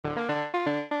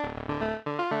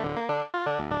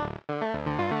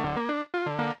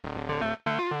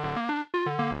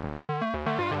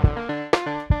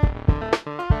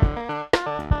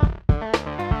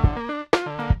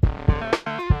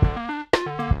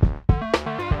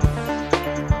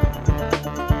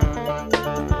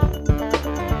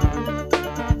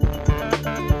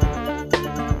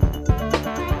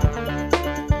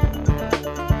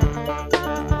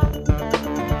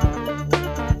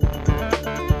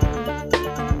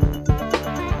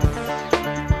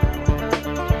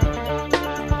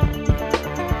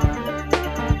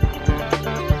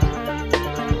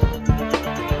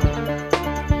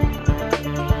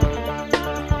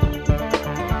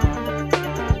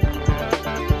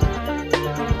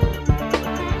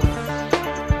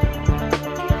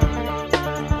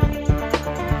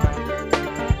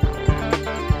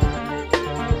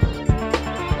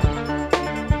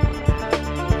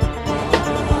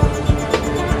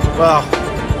Well,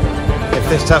 if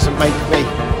this doesn't make me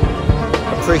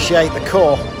appreciate the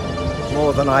core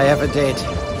more than I ever did,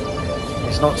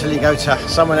 it's not till you go to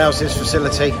someone else's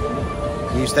facility,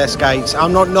 use their skates.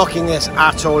 I'm not knocking this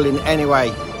at all in any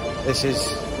way. This is,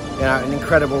 you know, an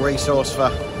incredible resource for,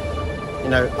 you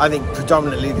know, I think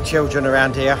predominantly the children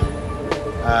around here.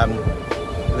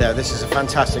 You know, this is a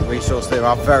fantastic resource. There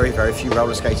are very, very few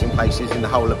roller skating places in the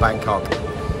whole of Bangkok.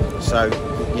 So,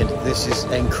 you know, this is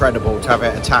incredible to have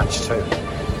it attached to,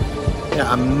 you know,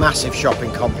 a massive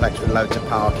shopping complex with loads of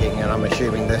parking, and I'm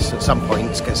assuming this at some point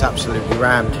gets absolutely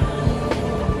rammed.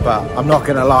 But I'm not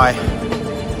going to lie,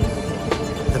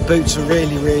 the boots are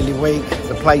really, really weak.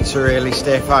 The plates are really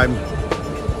stiff. I'm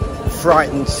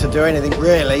frightened to do anything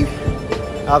really,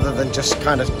 other than just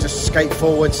kind of just skate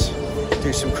forwards,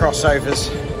 do some crossovers.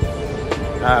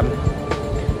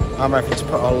 I'm having to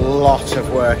put a lot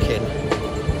of work in.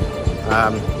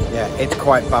 Yeah, it's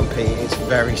quite bumpy, it's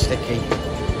very sticky.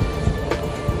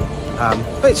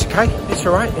 But it's okay, it's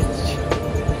all right.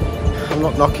 I'm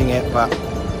not knocking it, but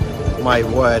my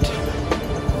word,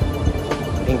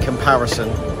 in comparison,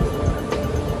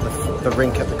 the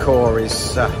rink at the core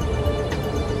is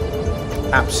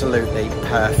absolutely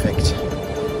perfect.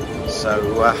 So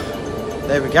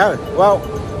there we go. Well,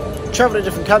 travel to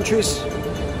different countries,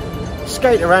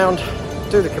 skate around,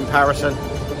 do the comparison,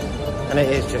 and it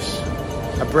is just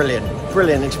a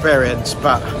brilliant experience.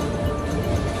 But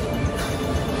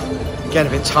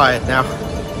getting a bit tired now.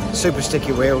 Super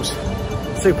sticky wheels,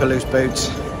 super loose boots,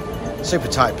 super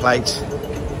tight plates,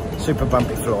 super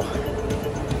bumpy floor.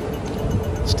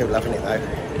 Still loving it though.